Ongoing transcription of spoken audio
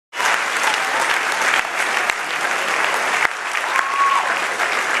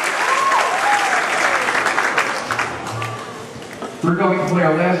We're going to play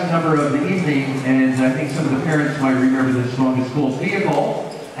our last number of the evening, and I think some of the parents might remember this song. It's called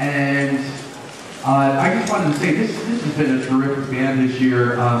Vehicle, and I just wanted to say this has been a terrific band this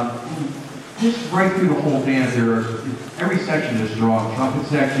year. Just right through the whole band, every section is strong. Trumpet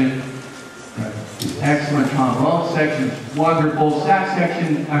section, excellent. Trombone section, wonderful. Sax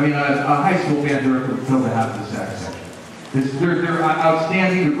section, I mean, a high school band, they're thrilled to have the sax section. They're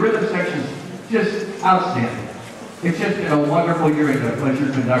outstanding. The rhythm section is just outstanding. It's just been a wonderful year and a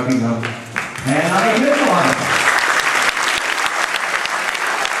pleasure conducting them. And I'm going to miss one.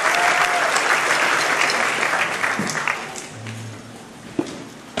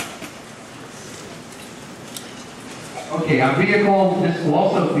 Okay, on Vehicle, this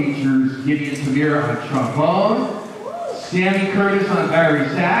also features Gideon Tamir on trombone, Sammy Curtis on Barry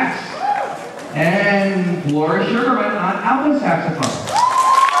sax, and Laura Sugarman on alto saxophone.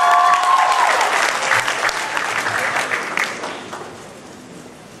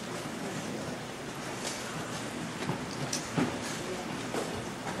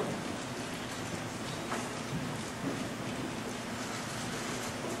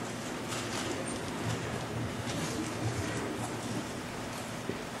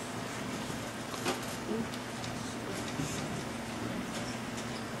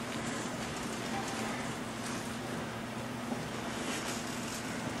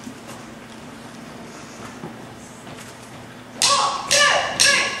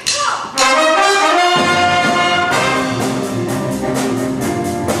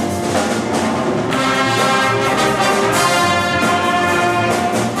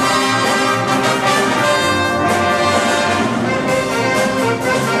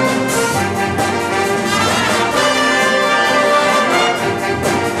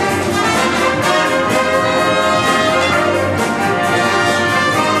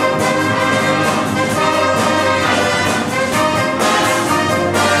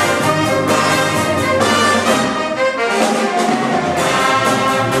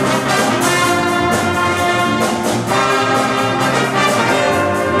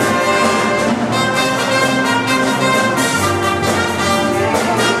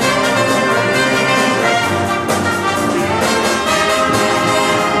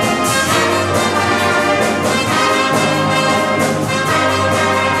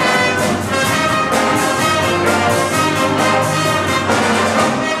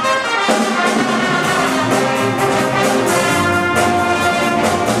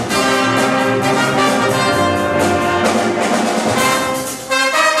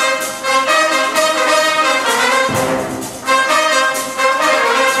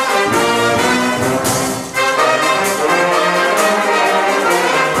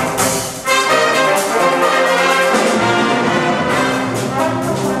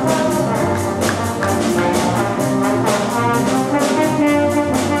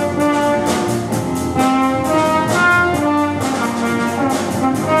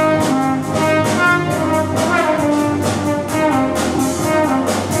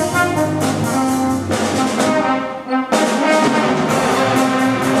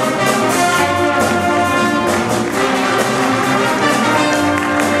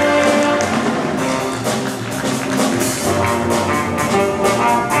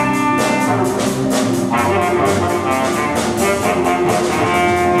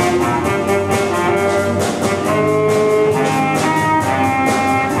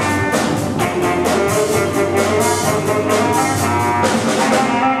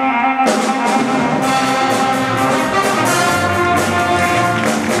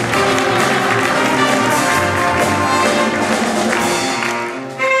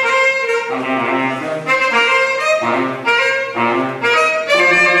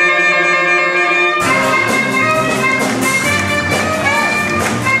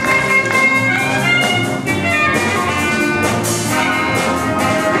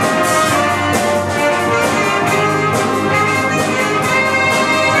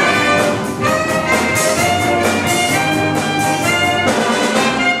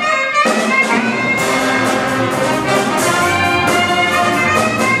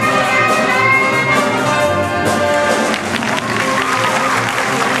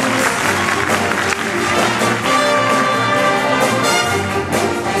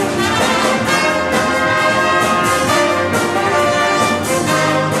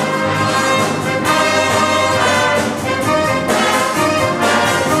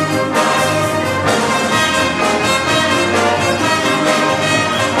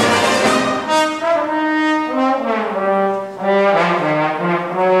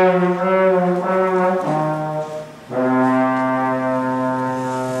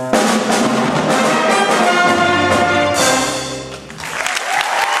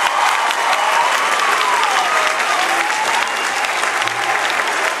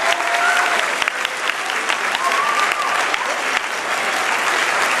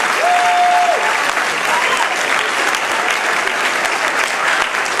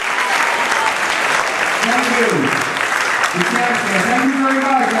 Thank you very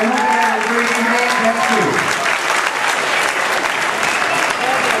much. I hope you have a great evening. Thank you.